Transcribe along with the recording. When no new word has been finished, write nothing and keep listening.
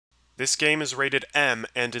This game is rated M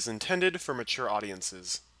and is intended for mature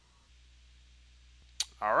audiences.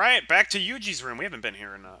 Alright, back to Yuji's room. We haven't been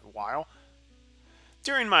here in a while.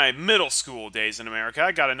 During my middle school days in America,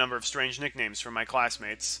 I got a number of strange nicknames from my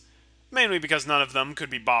classmates. Mainly because none of them could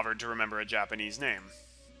be bothered to remember a Japanese name.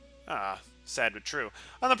 Sad but true.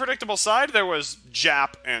 On the predictable side, there was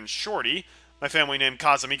Jap and Shorty. My family name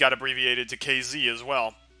Kazumi got abbreviated to KZ as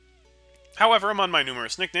well. However, among my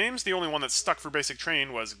numerous nicknames, the only one that stuck for basic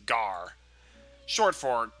training was Gar. Short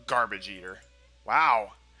for garbage eater.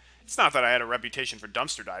 Wow. It's not that I had a reputation for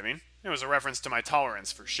dumpster diving. It was a reference to my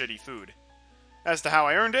tolerance for shitty food. As to how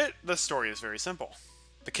I earned it, the story is very simple.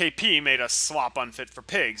 The KP made a slop unfit for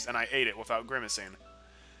pigs, and I ate it without grimacing.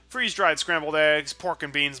 Freeze-dried scrambled eggs, pork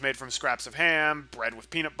and beans made from scraps of ham, bread with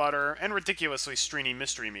peanut butter, and ridiculously stringy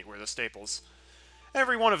mystery meat were the staples.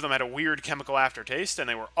 Every one of them had a weird chemical aftertaste, and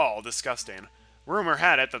they were all disgusting. Rumor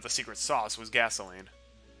had it that the secret sauce was gasoline.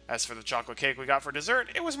 As for the chocolate cake we got for dessert,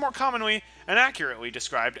 it was more commonly and accurately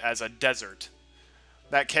described as a desert.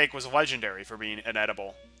 That cake was legendary for being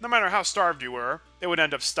inedible. No matter how starved you were, it would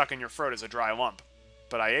end up stuck in your throat as a dry lump.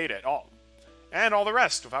 But I ate it all. And all the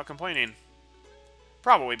rest without complaining.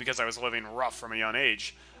 Probably because I was living rough from a young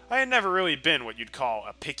age. I had never really been what you'd call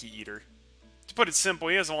a picky eater. To put it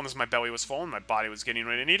simply, as long as my belly was full and my body was getting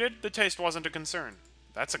what it needed, the taste wasn't a concern.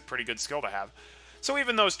 That's a pretty good skill to have. So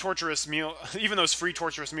even those free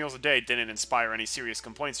torturous meals a day didn't inspire any serious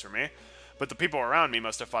complaints from me, but the people around me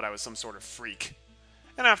must have thought I was some sort of freak.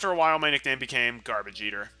 And after a while, my nickname became Garbage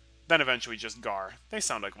Eater. Then eventually just Gar. They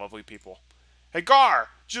sound like lovely people. Hey Gar!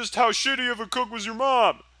 Just how shitty of a cook was your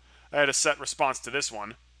mom? I had a set response to this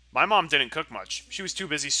one. My mom didn't cook much. She was too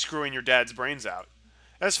busy screwing your dad's brains out.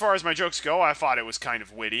 As far as my jokes go, I thought it was kind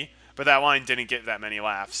of witty, but that line didn't get that many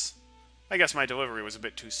laughs. I guess my delivery was a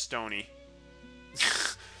bit too stony.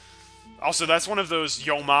 Also, that's one of those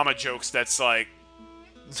yo mama jokes that's like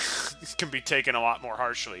can be taken a lot more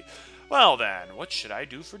harshly. Well then, what should I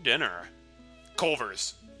do for dinner?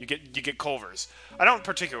 Culvers. You get Culvers. I don't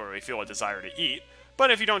particularly feel a desire to eat,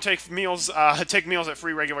 but if you don't take meals at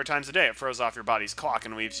 3 regular times a day, it throws off your body's clock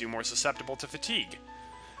and leaves you more susceptible to fatigue.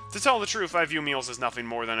 To tell the truth, I view meals as nothing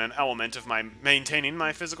more than an element of maintaining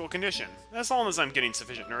my physical condition. As long as I'm getting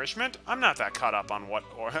sufficient nourishment, I'm not that caught up on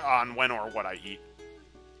when or what I eat.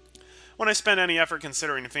 When I spend any effort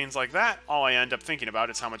considering things like that, all I end up thinking about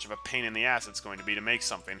is how much of a pain in the ass it's going to be to make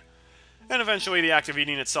something. And eventually the act of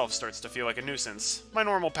eating itself starts to feel like a nuisance. My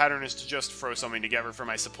normal pattern is to just throw something together for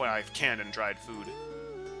my supply of canned and dried food.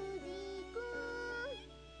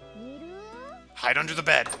 Hide under the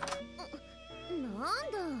bed.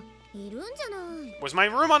 Was my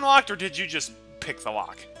room unlocked, or did you just pick the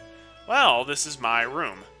lock? Well, this is my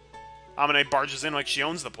room. Amane barges in like she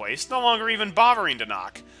owns the place, no longer even bothering to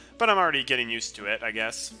knock. But I'm already getting used to it, I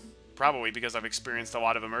guess. Probably because I've experienced a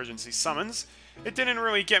lot of emergency summons. It didn't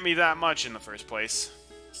really get me that much in the first place.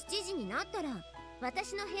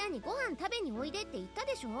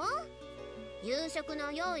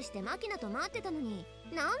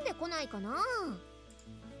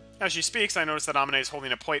 As she speaks, I notice that Amane is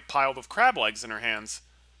holding a plate piled with crab legs in her hands.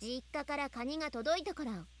 I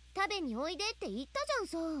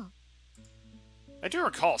do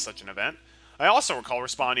recall such an event. I also recall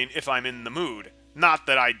responding, if I'm in the mood. Not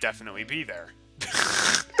that I'd definitely be there.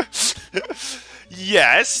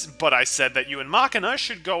 Yes, but I said that you and Makina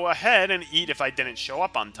should go ahead and eat if I didn't show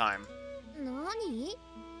up on time.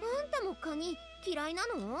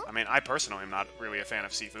 I mean, I personally am not really a fan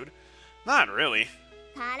of seafood. Not really.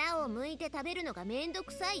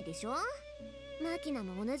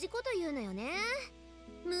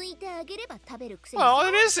 Well,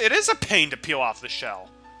 it is a pain to peel off the shell.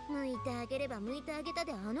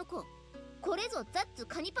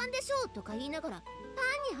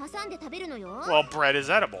 Well, bread is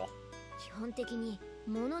edible.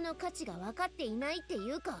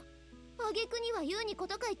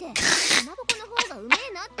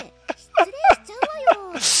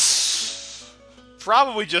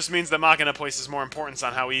 Probably just means that Makina places more importance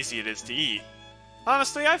on how easy it is to eat.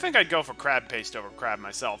 Honestly, I think I'd go for crab paste over crab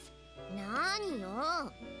myself.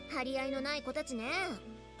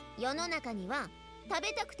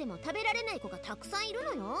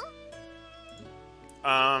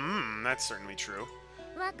 That's certainly true.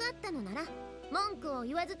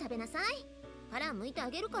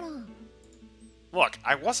 Look,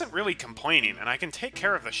 I wasn't really complaining, and I can take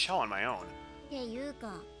care of the shell on my own.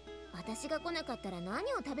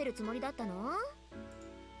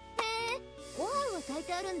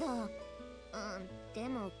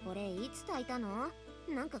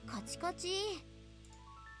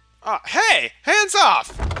 Hey! Hands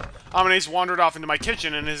off! Amane's wandered off into my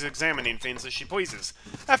kitchen and is examining things as she pleases.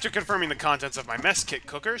 After confirming the contents of my mess kit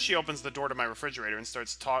cooker, she opens the door to my refrigerator and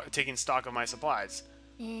starts taking stock of my supplies.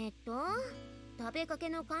 食べかけ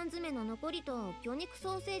の缶詰の残りと魚肉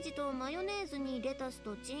ソーセージとマヨネーズにレタス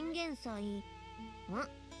とチンゲン菜。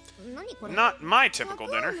何これ? Not my typical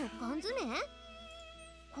dinner. 缶詰?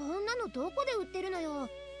 こんなのどこで売ってるのよ。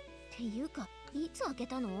っていうか、いつ開け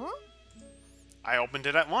たの? I opened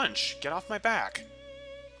it at lunch. Get off my back.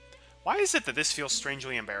 Why is it that this feels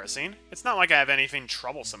strangely embarrassing? It's not like I have anything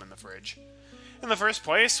troublesome in the fridge. In the first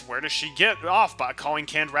place, where does she get off by calling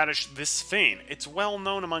canned radish this thing? It's well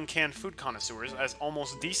known among canned food connoisseurs as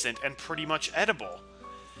almost decent and pretty much edible.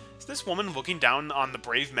 Is this woman looking down on the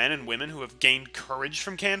brave men and women who have gained courage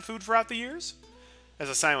from canned food throughout the years? As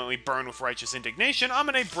I silently burn with righteous indignation,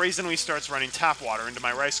 Amane brazenly starts running tap water into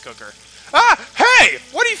my rice cooker. Ah! Hey!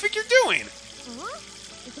 What do you think you're doing?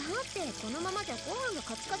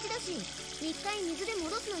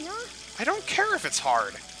 I don't care if it's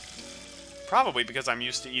hard. Probably because I'm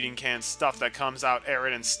used to eating canned stuff that comes out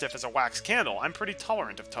arid and stiff as a wax candle. I'm pretty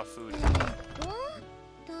tolerant of tough food.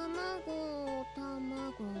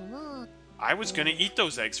 I was gonna eat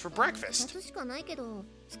those eggs for breakfast.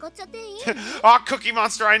 Aw, Cookie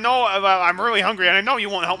Monster, I know I'm really hungry, and I know you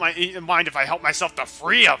won't mind if I help myself to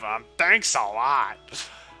 3 of them. Thanks a lot.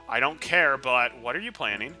 I don't care, but what are you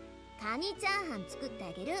planning? I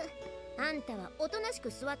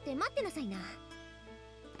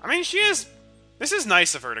mean, this is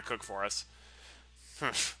nice of her to cook for us.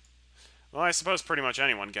 Well, I suppose pretty much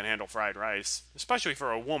anyone can handle fried rice. Especially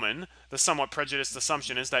for a woman, the somewhat prejudiced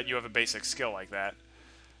assumption is that you have a basic skill like that.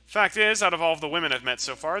 Fact is, out of all of the women I've met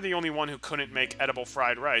so far, the only one who couldn't make edible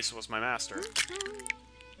fried rice was my master.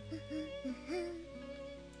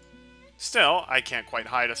 Still, I can't quite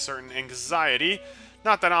hide a certain anxiety.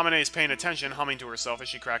 Not that Amane is paying attention, humming to herself as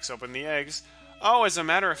she cracks open the eggs. Oh, as a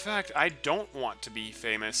matter of fact, I don't want to be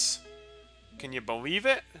famous. Can you believe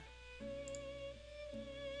it?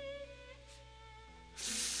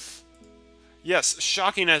 Yes,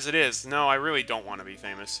 shocking as it is. No, I really don't want to be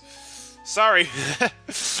famous. Sorry.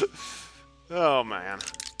 Oh, man.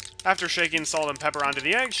 After shaking salt and pepper onto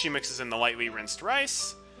the eggs, she mixes in the lightly rinsed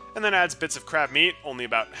rice, and then adds bits of crab meat, only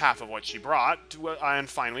about half of what she brought, and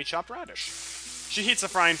finely chopped radish. She heats a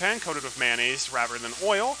frying pan coated with mayonnaise rather than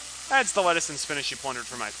oil, adds the lettuce and spinach she plundered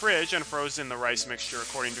from my fridge, and throws in the rice mixture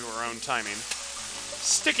according to her own timing.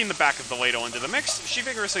 Sticking the back of the ladle into the mix, she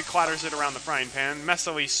vigorously clatters it around the frying pan,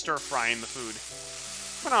 messily stir-frying the food.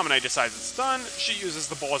 When Amane decides it's done, she uses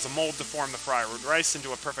the bowl as a mold to form the fried rice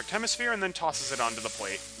into a perfect hemisphere and then tosses it onto the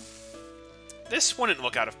plate. This wouldn't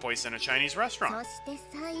look out of place in a Chinese restaurant.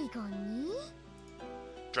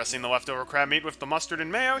 Dressing the leftover crab meat with the mustard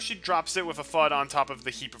and mayo, she drops it with a thud on top of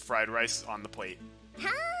the heap of fried rice on the plate.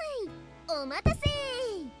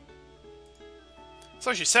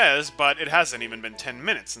 So she says, but it hasn't even been 10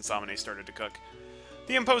 minutes since Amane started to cook.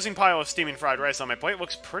 The imposing pile of steaming fried rice on my plate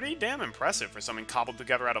looks pretty damn impressive for something cobbled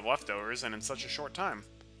together out of leftovers and in such a short time.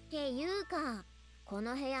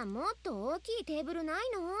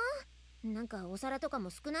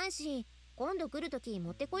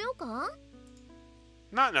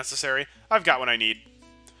 Not necessary. I've got what I need.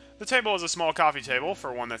 The table is a small coffee table,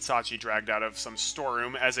 for one that Sachi dragged out of some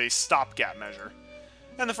storeroom as a stopgap measure.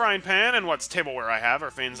 And the frying pan and what's tableware I have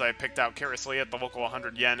are things I picked out carelessly at the local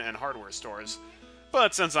 100 yen and hardware stores.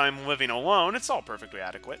 But since I'm living alone, it's all perfectly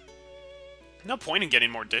adequate. No point in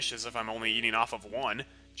getting more dishes if I'm only eating off of one.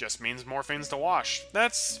 Just means more things to wash.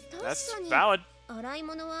 That's valid.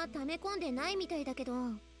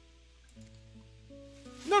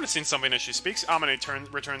 Noticing something as she speaks,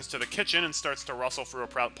 Amane returns to the kitchen and starts to rustle through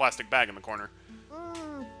a plastic bag in the corner.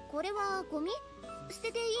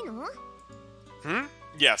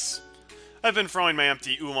 Yes. I've been throwing my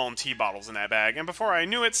empty oolong tea bottles in that bag, and before I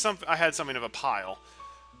knew it, I had something of a pile.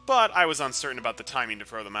 But I was uncertain about the timing to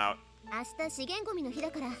throw them out.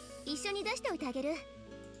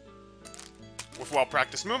 With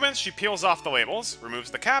well-practiced movements, she peels off the labels, removes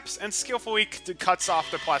the caps, and skillfully cuts off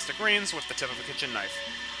the plastic rings with the tip of a kitchen knife.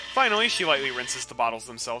 Finally, she lightly rinses the bottles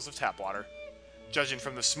themselves of tap water. Judging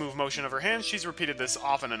from the smooth motion of her hands, she's repeated this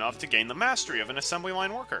often enough to gain the mastery of an assembly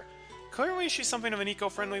line worker. Clearly, she's something of an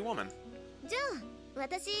eco-friendly woman.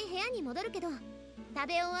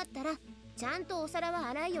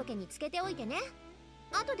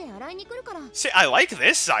 See, I like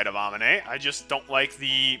this side of Amane. I just don't like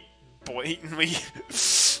the blatantly...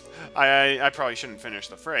 I probably shouldn't finish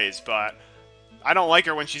the phrase, but I don't like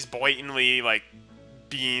her when she's blatantly, like,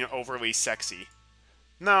 being overly sexy.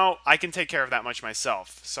 No, I can take care of that much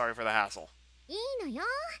myself. Sorry for the hassle.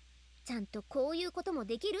 ちゃんとこういうことも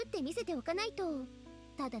できるって見せておかないと、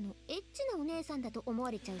ただのエッチなお姉さんだと思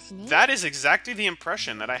われちゃうしね。That is exactly the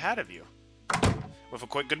impression that I had of you. With a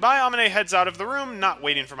quick goodbye, Amane heads out of the room, not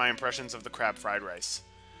waiting for my impressions of the crab fried rice.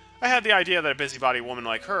 I had the idea that a busybody woman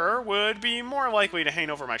like her would be more likely to hang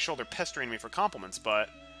over my shoulder pestering me for compliments, but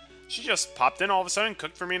she just popped in all of a sudden,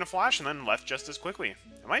 cooked for me in a flash, and then left just as quickly.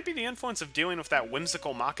 It might be the influence of dealing with that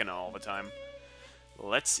whimsical machina all the time.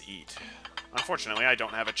 Let's eat. Unfortunately, I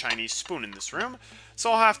don't have a Chinese spoon in this room,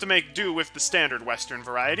 so I'll have to make do with the standard Western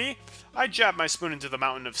variety. I jab my spoon into the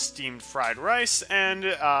mountain of steamed fried rice and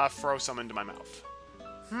throw some into my mouth.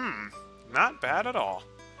 Not bad at all.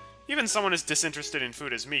 Even someone as disinterested in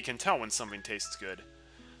food as me can tell when something tastes good.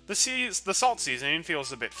 The salt seasoning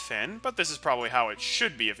feels a bit thin, but this is probably how it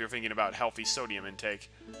should be if you're thinking about healthy sodium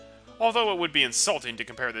intake. Although it would be insulting to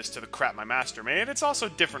compare this to the crap my master made, it's also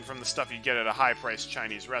different from the stuff you'd get at a high-priced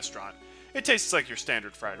Chinese restaurant. It tastes like your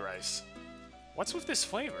standard fried rice. What's with this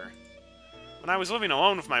flavor? When I was living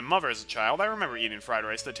alone with my mother as a child, I remember eating fried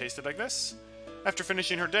rice that tasted like this. After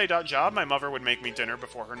finishing her day job, my mother would make me dinner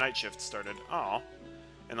before her night shift started. Aw.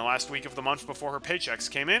 In the last week of the month before her paychecks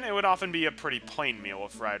came in, it would often be a pretty plain meal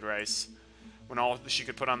of fried rice. When all she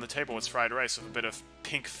could put on the table was fried rice with a bit of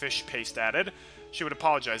pink fish paste added, she would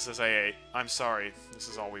apologize as I ate. I'm sorry, this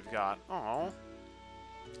is all we've got. Aw.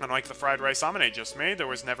 Unlike the fried rice Amane just made, there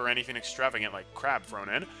was never anything extravagant like crab thrown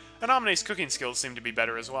in, and Amane's cooking skills seemed to be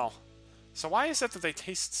better as well. So why is it that they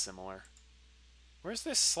taste similar? Where's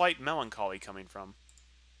this slight melancholy coming from?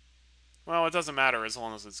 Well, it doesn't matter as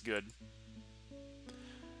long as it's good.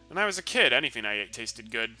 When I was a kid, anything I ate tasted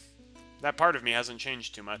good. That part of me hasn't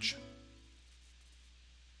changed too much.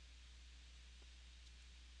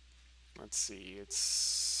 Let's see,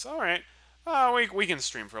 it's... alright. We can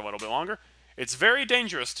stream for a little bit longer. It's very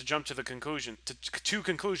dangerous to jump to the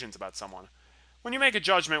conclusions about someone. When you make a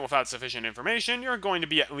judgment without sufficient information, you're going to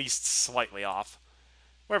be at least slightly off.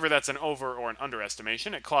 Whether that's an over or an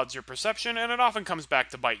underestimation, it clouds your perception, and it often comes back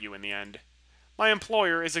to bite you in the end. My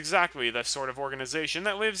employer is exactly the sort of organization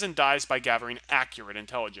that lives and dies by gathering accurate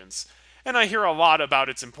intelligence, and I hear a lot about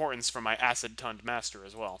its importance from my acid-tongued master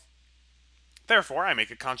as well. Therefore, I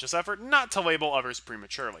make a conscious effort not to label others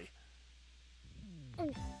prematurely.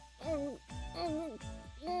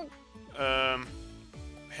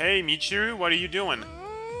 Hey, Michiru, what are you doing?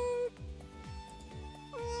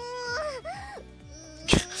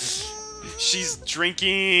 She's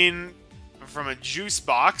drinking from a juice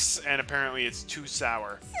box, and apparently it's too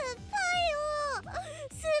sour.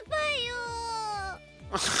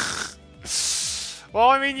 Well,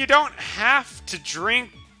 I mean, you don't have to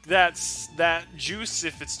drink that juice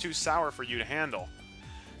if it's too sour for you to handle.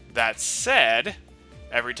 That said,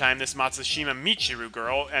 every time this Matsushima Michiru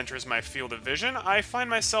girl enters my field of vision, I find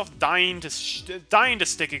myself dying to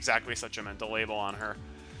stick exactly such a mental label on her.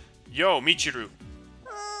 Yo, Michiru.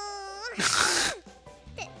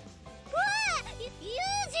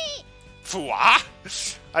 Fuwa?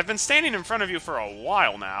 I've been standing in front of you for a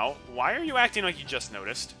while now. Why are you acting like you just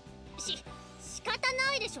noticed?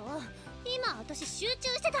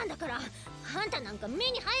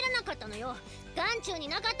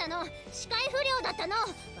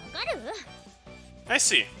 I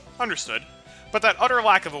see. Understood. But that utter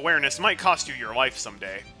lack of awareness might cost you your life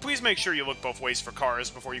someday. Please make sure you look both ways for cars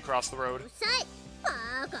before you cross the road.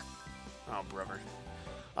 Oh, brother.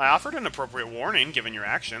 I offered an appropriate warning given your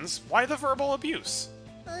actions. Why the verbal abuse?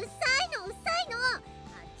 Oh,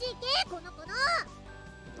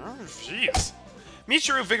 jeez.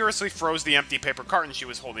 Michiru vigorously throws the empty paper carton she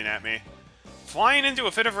was holding at me. Flying into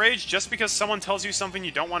a fit of rage just because someone tells you something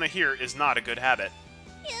you don't want to hear is not a good habit.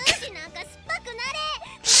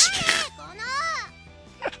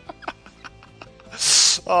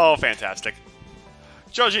 Oh, fantastic.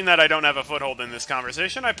 Judging that I don't have a foothold in this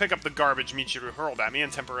conversation, I pick up the garbage Michiru hurled at me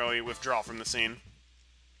and temporarily withdraw from the scene.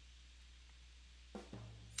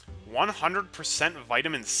 100%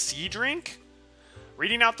 vitamin C drink?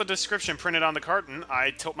 Reading out the description printed on the carton,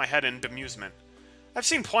 I tilt my head in bemusement. I've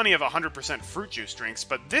seen plenty of 100% fruit juice drinks,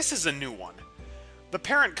 but this is a new one. The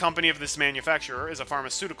parent company of this manufacturer is a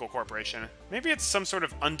pharmaceutical corporation. Maybe it's some sort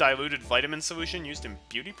of undiluted vitamin solution used in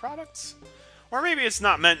beauty products? Or maybe it's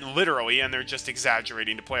not meant literally and they're just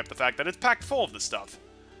exaggerating to play up the fact that it's packed full of the stuff.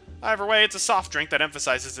 Either way, it's a soft drink that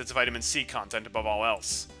emphasizes its vitamin C content above all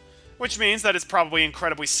else. Which means that it's probably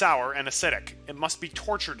incredibly sour and acidic. It must be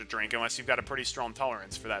torture to drink unless you've got a pretty strong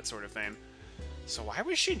tolerance for that sort of thing. So why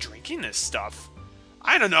was she drinking this stuff?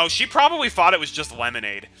 I don't know, she probably thought it was just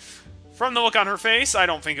lemonade. From the look on her face, I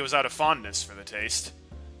don't think it was out of fondness for the taste.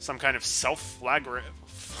 Some kind of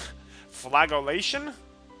self-flagellation?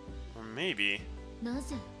 Or maybe...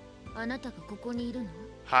 あなたがここにいるの?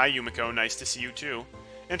 Hi, Yumiko. Nice to see you too.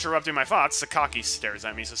 Interrupting my thoughts, Sakaki stares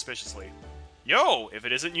at me suspiciously. Yo, if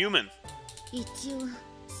it isn't human. 一応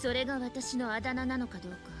それが私のあだ名なのかど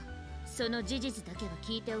うか、その事実だけは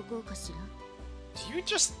聞いておこうかしら。 Do you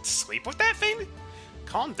just sleep with that thing?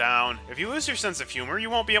 Calm down. If you lose your sense of humor, you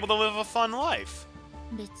won't be able to live a fun life.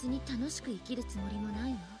 別に楽しく生きるつもりもな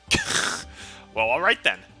いわ。Well, alright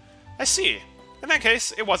then. I see. In that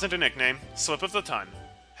case, it wasn't a nickname. Slip of the tongue.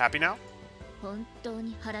 Happy now? 本当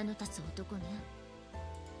に腹の立つ男ね。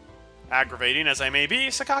 Aggravating as I may be,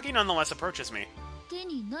 Sakaki nonetheless approaches me. 手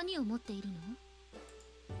に何を持っているの?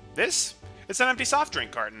 This? It's an empty soft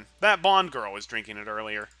drink carton. That blonde girl was drinking it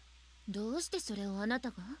earlier. どうしてそれをあな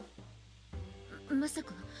たが? まさ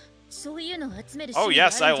かそういうのを集める Oh 趣味があ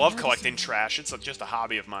るん yes, じゃない I love でしょうか? collecting trash. It's just a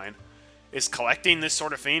hobby of mine. Is collecting this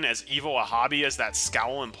sort of thing as evil a hobby as that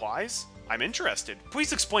scowl implies? I'm interested.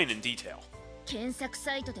 Please explain in detail. 検索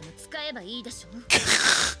サイトでも使えばいいでしょ?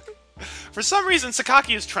 For some reason,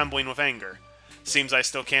 Sakaki is trembling with anger. Seems I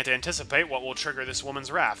still can't anticipate what will trigger this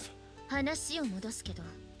woman's wrath. 話を戻すけど、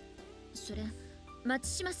それ松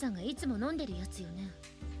島さんがいつも飲んでるやつよね。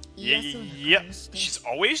嫌そうな顔して。 She's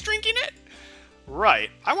always drinking it? Right.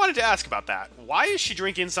 I wanted to ask about that. Why is she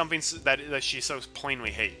drinking something that she so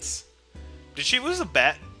plainly hates? Did she lose a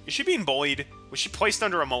bet? Is she being bullied? Was she placed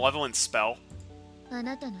under a malevolent spell? あ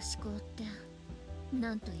なたの思考って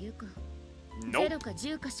なんというか、 Nope. 0か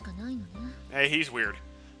10かしかないのね。 Hey, he's weird.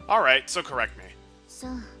 Alright, so correct me. さ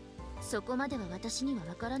あ、そこまでは私には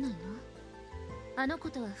わからないわ。あの子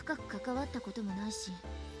とは深く関わったこともないし、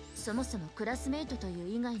そもそもクラスメイトと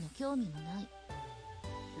いう以外の興味もない。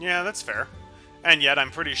 Yeah, that's fair. And yet,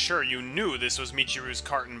 I'm pretty sure you knew this was Michiru's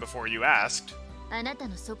carton before you asked. あなた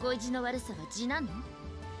の底意地の悪さは字なの？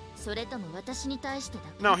それとも私に対してだ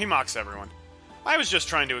け？ No, he mocks everyone. I was just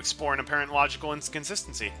trying to explore an apparent logical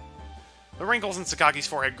inconsistency. The wrinkles in Sakaki's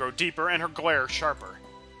forehead grow deeper and her glare sharper.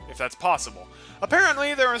 If that's possible.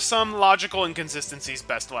 Apparently, there are some logical inconsistencies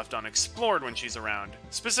best left unexplored when she's around.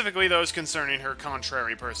 Specifically those concerning her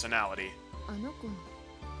contrary personality. あの子、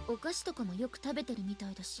お菓子とかもよく食べてるみた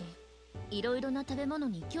いだし、いろいろな食べ物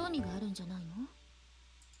に興味があるんじゃないの?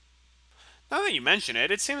 Now that you mention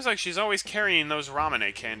it, it seems like she's always carrying those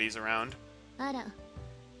ramune candies around. あら、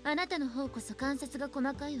あなたの方こそ観察が細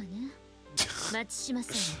かいわね。松島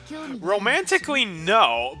さんに興味がある。 Romantically,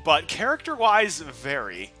 no, but character-wise,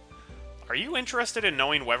 very. Are you interested in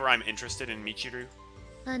knowing whether I'm interested in Michiru?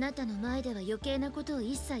 あなたの前では余計なことを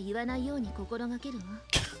一切言わないように心がけるわ。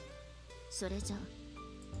それじゃ。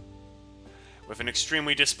 With an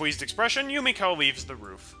extremely displeased expression, Yumiko leaves the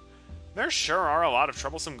roof. There sure are a lot of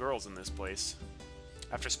troublesome girls in this place.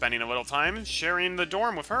 After spending a little time sharing the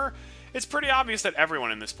dorm with her, it's pretty obvious that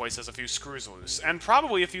everyone in this place has a few screws loose, and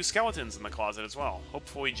probably a few skeletons in the closet as well,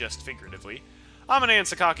 hopefully just figuratively. Amane and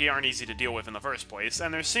Sakaki aren't easy to deal with in the first place,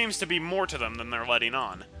 and there seems to be more to them than they're letting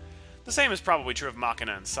on. The same is probably true of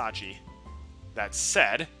Makina and Sachi. That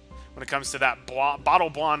said, when it comes to that bottle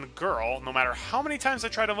blonde girl, no matter how many times I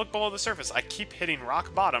try to look below the surface, I keep hitting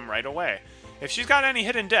rock bottom right away. If she's got any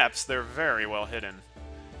hidden depths, they're very well hidden.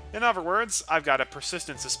 In other words, I've got a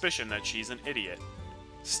persistent suspicion that she's an idiot.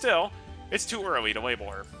 Still, it's too early to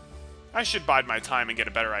label her. I should bide my time and get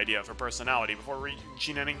a better idea of her personality before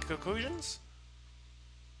reaching any conclusions.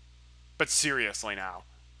 But seriously now.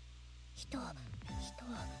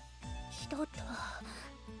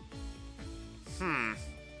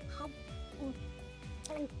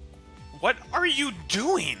 What are you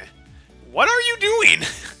doing? What are you doing?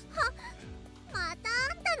 また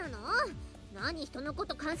あんたなの？何人のこ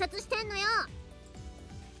と観察してんのよ?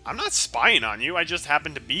 I'm not spying on you, I just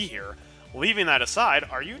happen to be here. Leaving that aside,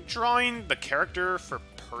 are you drawing the character for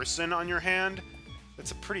person on your hand?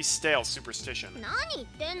 That's a pretty stale superstition. 何言っ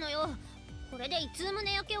てんのよ。これでいつ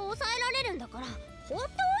胸焼けを抑えられるんだから、放っ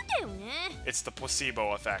ておいてよね。 It's the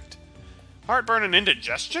placebo effect. Heartburn and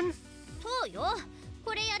indigestion? そうよ。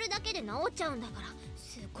これやるだけで治っちゃうんだから、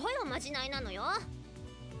すごいおまじないなのよ。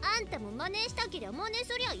あんたも真似したけりゃ真似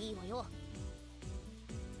すりゃいいわよ。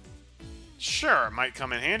 Sure, might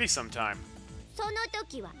come in handy sometime. その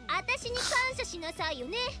時は私に感謝しなさいよ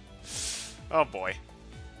ね。 Oh boy.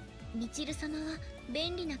 みちる様は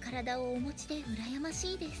便利な体をお持ちで羨ま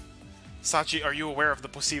しいです。 Sachi, are you aware of the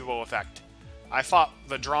placebo effect? I thought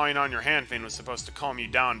the drawing on your hand thing was supposed to calm you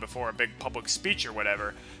down before a big public speech or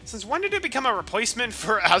whatever. Since when did it become a replacement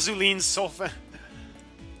for azulene sulfonate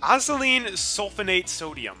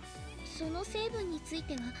sodium? その成分につい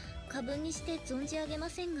ては過分にして存じ上げま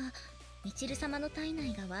せんが、みちる様の体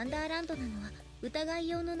内がワンダーランドなのは疑い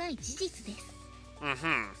ようのない事実です。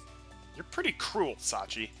Mm-hmm. You're pretty cruel,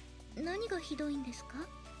 Sachi. 何がひどいんですか?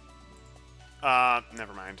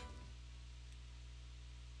 Never mind.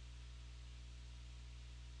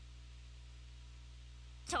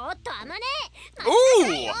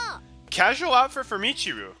 Ooh! Casual outfit for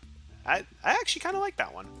Michiru. I actually kind of like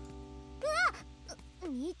that one.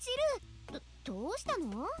 みちる、どうした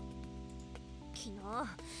の？昨日、あ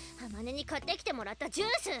まねに買ってきてもらったジュー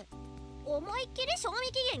ス。思いっきり賞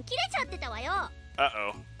味期限切れちゃってたわよ。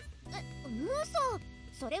Uh-oh. 嘘。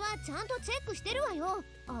それはちゃんとチェックしてるわよ。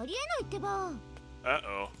ありえないってば。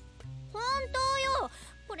Uh-oh. 本当よ。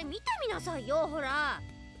これ見てみなさいよ、ほら。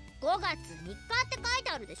5月3日って書い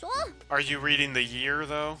てあるでしょ。 Are you reading the year,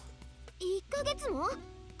 though? 1ヶ月も？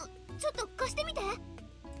ちょっと貸してみて。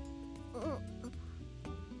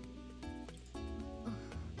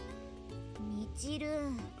みちる。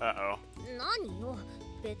Uh-oh. 何よ、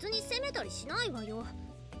別に責めたりしないわよ。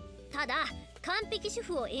ただ完璧主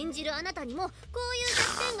婦を演じるあなたにもこういう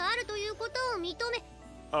弱点があるということを認め。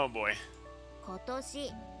 Oh boy. 今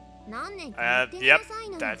年何年かやってみな Yep, さい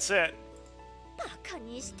な。 that's it. バカ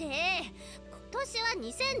にして。今年は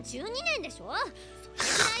2012年でしょ。それ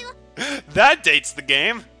ぐらいは。 That dates the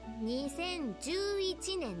game.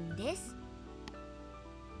 2011年です。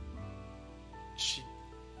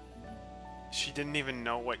 She didn't even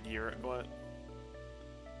know what year it was.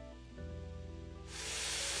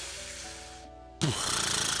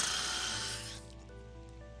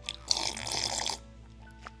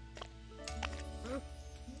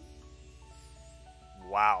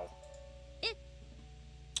 Wow.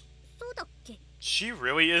 そうだっけ。 She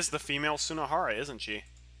really is the female Sunahara, isn't she?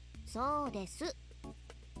 そうです。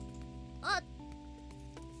あ、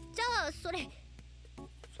じゃあそれ、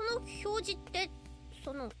その表示って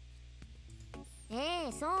その。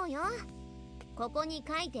そうよ。ここに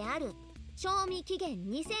書いてある賞味期限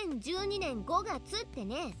2012年5月って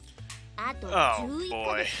ね。あと11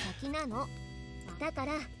ヶ月先なの。だか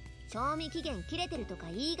ら賞味期限切れてるとか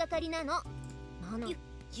言いがかりなの。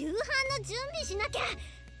夕飯の準備しなきゃ。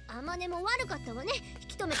あまねも悪かったわね。引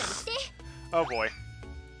き止めたりして。 Oh boy.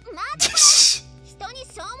 待って。人に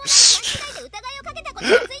しょうもない勘違いで疑いをかけたこと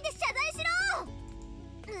について謝罪し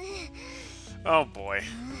ろ。 Oh boy.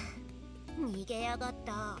 逃げやがっ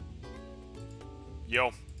た。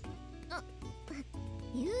 Yo.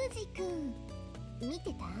 ユージ君、見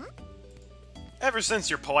てた？ Ever since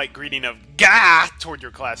your polite greeting of "gah" toward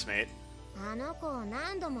your classmate. あの子を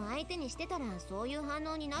何度も相手にしてたらそういう反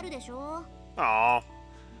応になるでしょ。 Aw.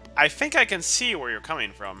 I think I can see where you're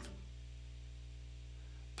coming from.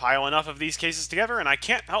 Pile enough of these cases together, and I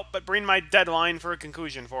can't help but bring my deadline for a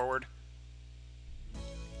conclusion forward.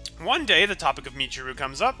 One day, the topic of Michiru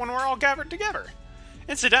comes up when we're all gathered together.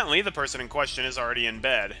 Incidentally, the person in question is already in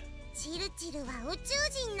bed. チルチルは宇宙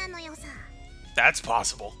人なのよさ。 That's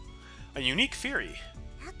possible. A unique theory.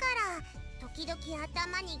 だから時々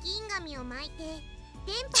頭に銀紙を巻いて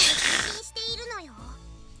電波を発信しているのよ。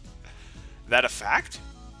 That a fact?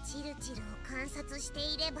 チルチルを観察して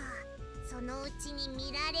いればそのうちに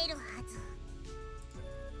見られるはず。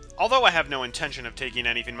 Although I have no intention of taking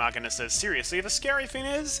anything Makina says seriously, the scary thing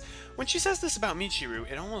is, when she says this about Michiru,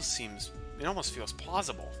 it almost feels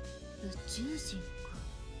plausible. 宇宙人か。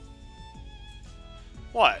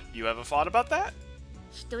 What? You have a thought about that?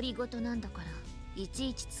 独り言なんだからいち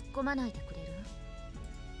いち突っ込まないでくれる？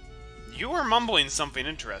 You were mumbling something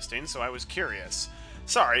interesting, so I was curious.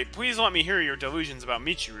 Sorry, please let me hear your delusions about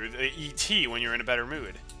Michiru, the ET, when you're in a better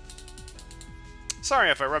mood.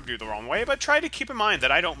 Sorry if I rubbed you the wrong way, but try to keep in mind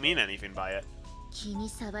that I don't mean anything by it. 気に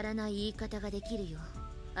障らない言い方ができるよ。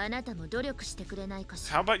あなたも努力してくれないか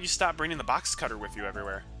し How about you stop bringing the box cutter with you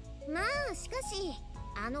everywhere? まあしかし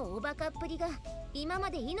あのおバカっぷりが今ま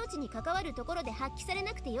で命に関わるところで発揮され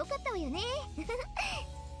なくてよかったわよね。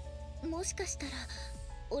もしかしたら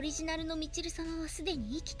オリジナルのミチル様はすで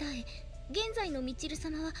に生き絶え、現在のミチル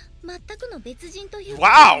様は全くの別人という。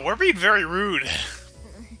 Wow, we're being very rude.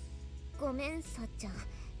 ごめんさっちゃん、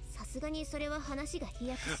さすがにそれは話が飛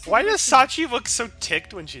躍する。 Why does Sachi look so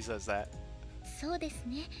ticked when she says that? そうです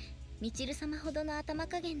ね。ミチル様ほどの頭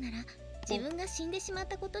加減なら自分が死んでしまっ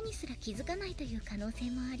たことにすら気づかないという可能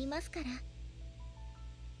性もありますから。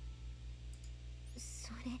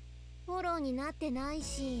それフォローになってない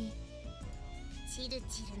し。チル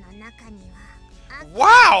チルの中には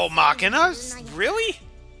Wow, Makina? Really?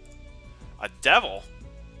 A devil?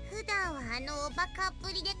 普段はあのおバカっぷ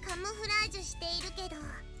りでカムフラージュしているけど、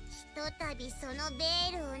ひとたびそのベ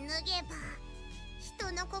ールを脱げば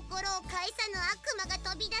人の心を介さぬ悪魔が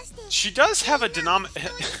飛び出して。 She does have a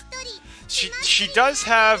she does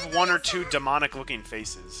have one or two demonic-looking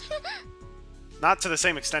faces. Not to the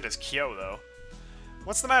same extent as Kyo, though.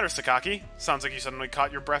 What's the matter, Sakaki? Sounds like you suddenly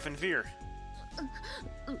caught your breath in fear.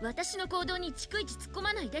 私の行動に逐一突っ込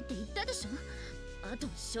まないでって言ったでしょ。あと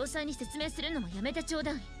詳細に説明するのもやめてちょう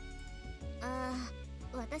だい。あ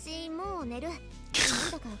あ、私もう寝る。なん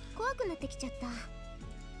だか怖くなってきちゃった。っ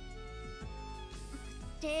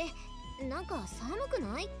てなんか寒く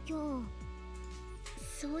ない今日。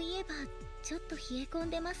そういえばちょっと冷え込ん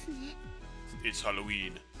でますね。It's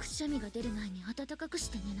Halloween. くしゃみが出る前に暖かく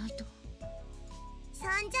して寝ないと。そん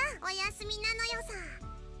じゃお休みなのよさ。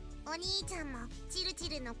お兄ちゃんもチルチ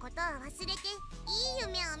ルのことを忘れていい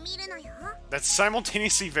夢を見るのよ。 That's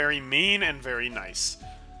simultaneously very mean and very nice.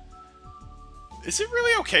 Is it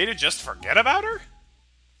really okay to just forget about her?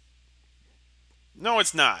 No,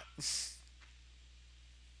 it's not.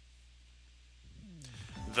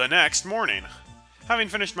 The next morning. Having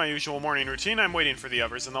finished my usual morning routine, I'm waiting for the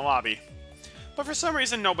others in the lobby. But for some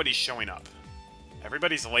reason, nobody's showing up.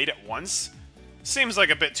 Everybody's late at once? Seems like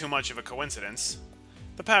a bit too much of a coincidence.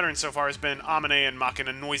 The pattern so far has been Amane and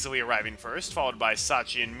Makina noisily arriving first, followed by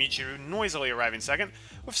Sachi and Michiru noisily arriving second,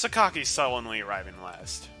 with Sakaki sullenly arriving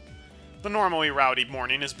last. The normally rowdy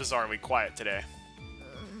morning is bizarrely quiet today.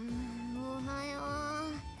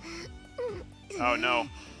 Oh no,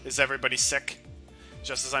 is everybody sick?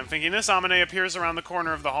 Just as I'm thinking this, Amane appears around the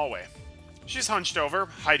corner of the hallway. She's hunched over,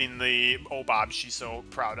 hiding the obob she's so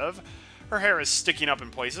proud of. Her hair is sticking up in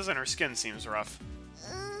places and her skin seems rough.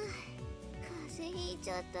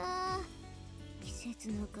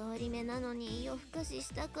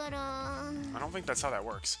 I don't think that's how that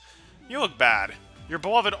works. You look bad. Your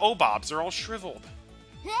beloved obobs are all shriveled.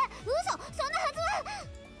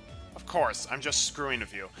 Of course, I'm just screwing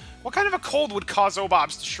with you. What kind of a cold would cause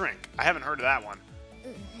obobs to shrink? I haven't heard of that one.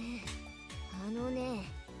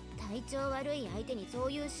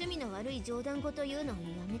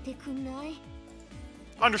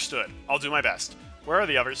 Understood. I'll do my best. Where are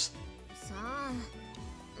the others?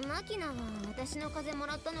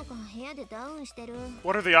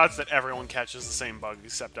 What are the odds that everyone catches the same bug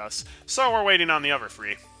except us? So we're waiting on the other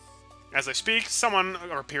three. As I speak, someone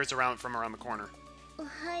appears from around the corner.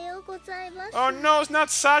 Oh no, it's not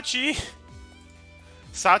Sachi!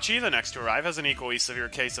 Sachi, the next to arrive, has an equally severe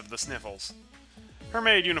case of the sniffles. Her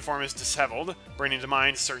maid uniform is disheveled, bringing to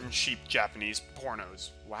mind certain cheap Japanese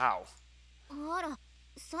pornos. Wow. I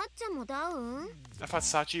thought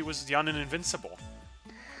Sachi was young and invincible.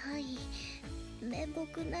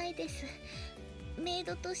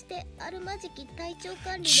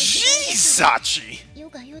 Jeez, Sachi!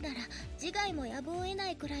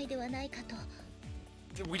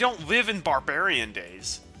 We don't live in barbarian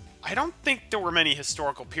days. I don't think there were many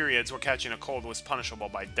historical periods where catching a cold was punishable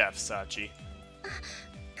by death, Sachi.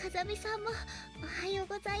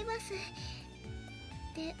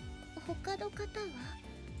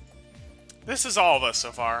 This is all of us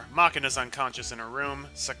so far. Makin is unconscious in her room.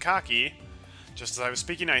 Sakaki... Just as I was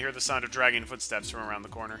speaking, I hear the sound of dragging footsteps from around the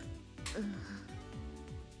corner.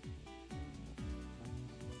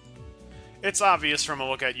 It's obvious from a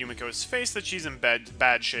look at Yumiko's face that she's in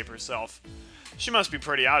bad shape herself. She must be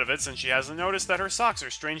pretty out of it since she hasn't noticed that her socks are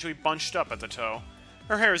strangely bunched up at the toe.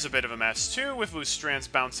 Her hair is a bit of a mess too, with loose strands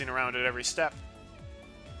bouncing around at every step.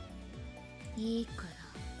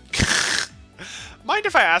 Mind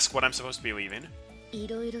if I ask what I'm supposed to be leaving?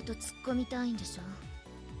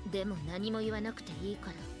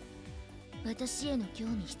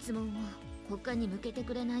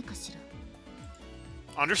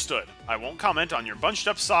 Understood. I won't comment on your bunched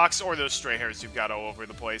up socks or those stray hairs you've got all over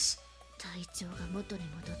the place.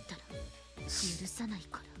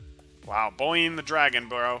 Wow, bullying the dragon,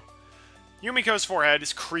 bro. Yumiko's forehead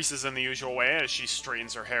creases in the usual way as she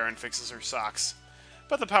straightens her hair and fixes her socks.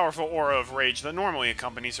 But the powerful aura of rage that normally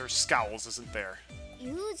accompanies her scowls isn't there.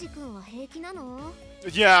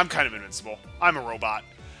 Yeah, I'm kind of invincible. I'm a robot.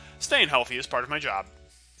 Staying healthy is part of my job.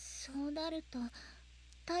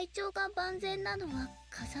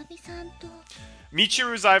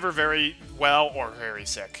 Michiru's either very well or very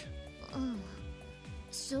sick.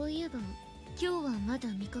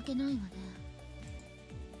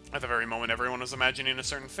 At the very moment everyone was imagining a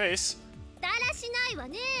certain face,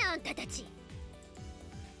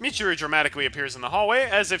 Michiru dramatically appears in the hallway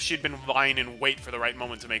as if she'd been lying in wait for the right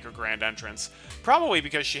moment to make her grand entrance. Probably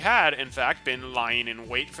because she had, in fact, been lying in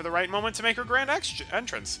wait for the right moment to make her grand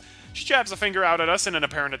entrance. She jabs a finger out at us in an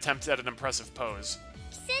apparent attempt at an impressive pose.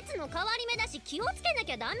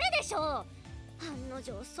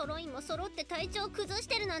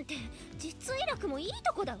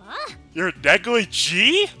 You're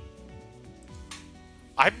negligee?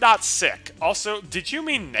 I'm not sick. Also, did you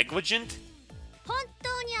mean negligent?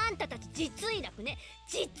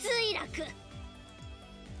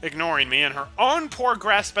 Ignoring me and her own poor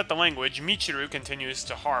grasp at the language, Michiru continues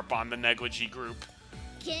to harp on the negligee group.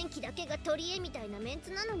 元気だけが取り柄みたいなメン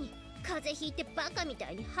ツなのに風邪ひいてバカみた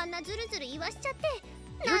いに鼻ずるずる言わしちゃって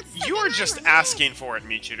You are just asking for it,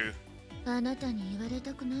 Michiru. あなたに言われ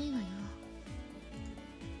たくないわよ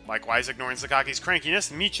Likewise, ignoring Sakaki's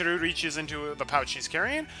crankiness, Michiru reaches into the pouch she's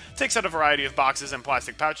carrying, takes out a variety of boxes and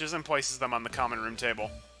plastic pouches, and places them on the common room table.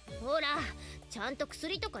 ほらちゃんと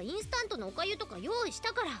薬とかインスタントのおかゆとか用意し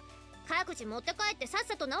たから各自持って帰ってさっ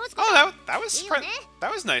さと治すこと Oh,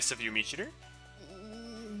 that was nice of you, Michiru.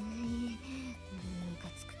 ムカ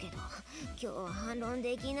つくけど今日は反論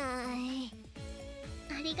できない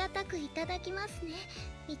ありがたくいただきますね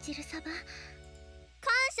みちる様感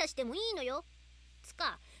謝してもいいのよつ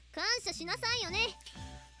か感謝しなさいよね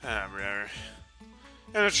Ah, rare.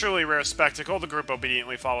 In a truly rare spectacle, the group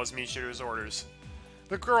obediently follows Michiru's orders.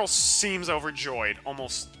 The girl seems overjoyed,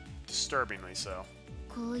 almost disturbingly so.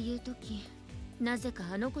 こういう時なぜか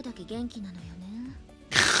あの子だけ元気なのよね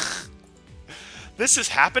This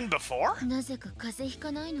has happened before? なぜか風邪ひ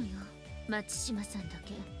かないのよ松島さんだ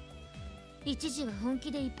け一時は本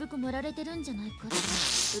気で一服盛られてるんじゃないかって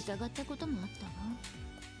疑ったこともあったわ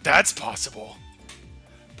That's possible.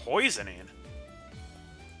 Poisoning?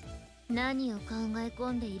 何を考え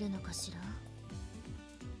込んでいるのかしら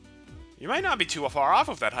You might not be too far off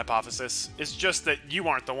with that hypothesis. It's just that you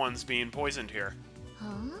aren't the ones being poisoned here. は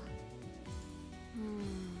あ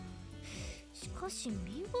しかし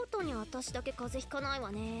見事に私だけ風邪ひかない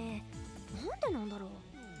わねなんでなんだろ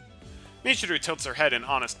う Michiru tilts her head in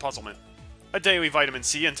honest puzzlement. A daily vitamin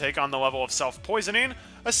C intake on the level of self-poisoning,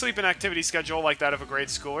 a sleep and activity schedule like that of a grade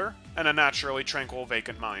schooler, and a naturally tranquil,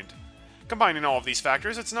 vacant mind. Combining all of these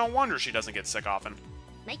factors, it's no wonder she doesn't get sick often.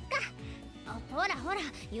 まあ、いっかほらほら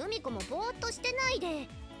ユミコもぼーっとしてないで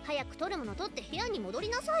早く取るもの取って部屋に戻り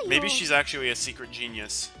なさいよ Maybe she's actually a secret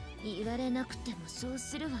genius. 言われなくてもそう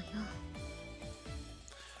するわよ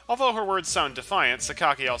Although her words sound defiant,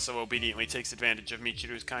 Sakaki also obediently takes advantage of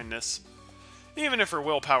Michiru's kindness. Even if her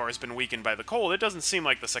willpower has been weakened by the cold, it doesn't seem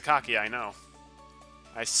like the Sakaki I know.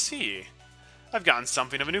 I see. I've gotten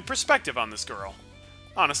something of a new perspective on this girl.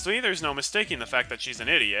 Honestly, there's no mistaking the fact that she's an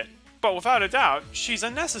idiot, but without a doubt, she's a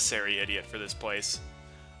necessary idiot for this place.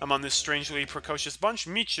 Among this strangely precocious bunch,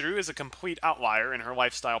 Michiru is a complete outlier in her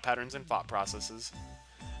lifestyle patterns and thought processes.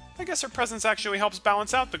 I guess her presence actually helps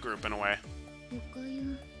balance out the group in a way. おか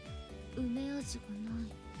ゆ梅味がな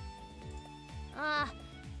いあ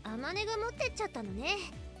あ甘根が持ってっちゃったのね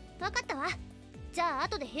わかったわじゃあ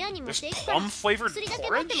後で部屋に持っていくから There's plum-flavored 薬だけ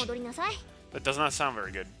持って戻りなさい That does not sound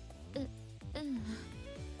very good.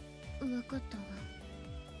 わかったわ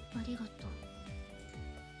ありがとう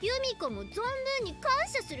ユミコも存分に感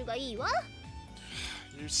謝するがいいわ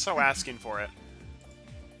You're so asking for it.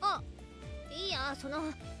 あいやその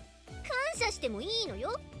感謝してもいいの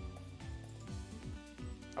よ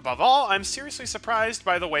Above all, I'm seriously surprised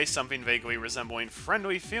by the way something vaguely resembling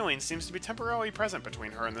friendly feelings seems to be temporarily present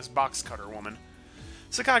between her and this box cutter woman.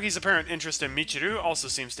 Sakaki's apparent interest in Michiru also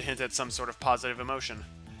seems to hint at some sort of positive emotion.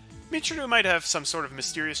 Michiru might have some sort of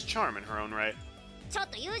mysterious charm in her own right. ちょっ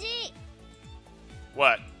とユージ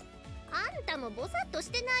What? あんたもボサッとし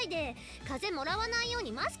てないで風邪もらわないよう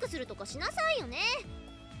にマスクするとかしなさいよね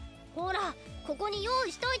ほらここに用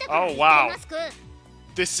意しといたから、Oh, wow. マスク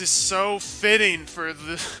This is so fitting for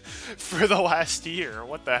the last year.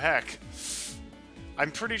 What the heck?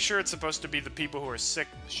 I'm pretty sure it's supposed to be the people who are sick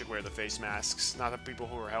should wear the face masks, not the people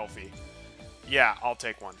who are healthy. Yeah, I'll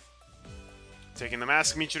take one. Taking the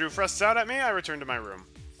mask Michiru thrusts out at me, I return to my room.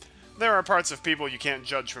 There are parts of people you can't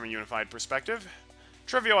judge from a unified perspective.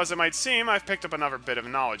 Trivial as it might seem, I've picked up another bit of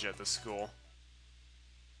knowledge at this school.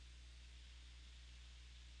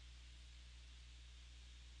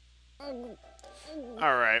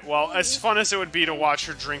 Alright, well, as fun as it would be to watch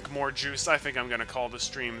her drink more juice, I think I'm gonna call the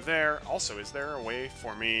stream there. Also, is there a way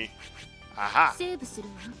for me... Aha!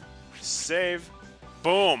 Save.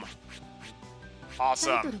 Boom!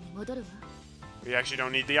 Awesome. We actually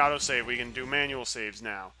don't need the autosave, we can do manual saves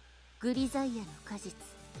now.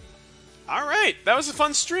 Alright, that was a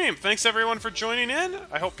fun stream. Thanks everyone for joining in.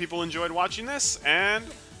 I hope people enjoyed watching this, and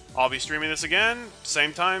I'll be streaming this again,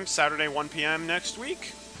 same time, Saturday 1 p.m. next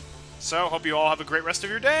week. So, hope you all have a great rest of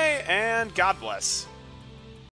your day, and God bless.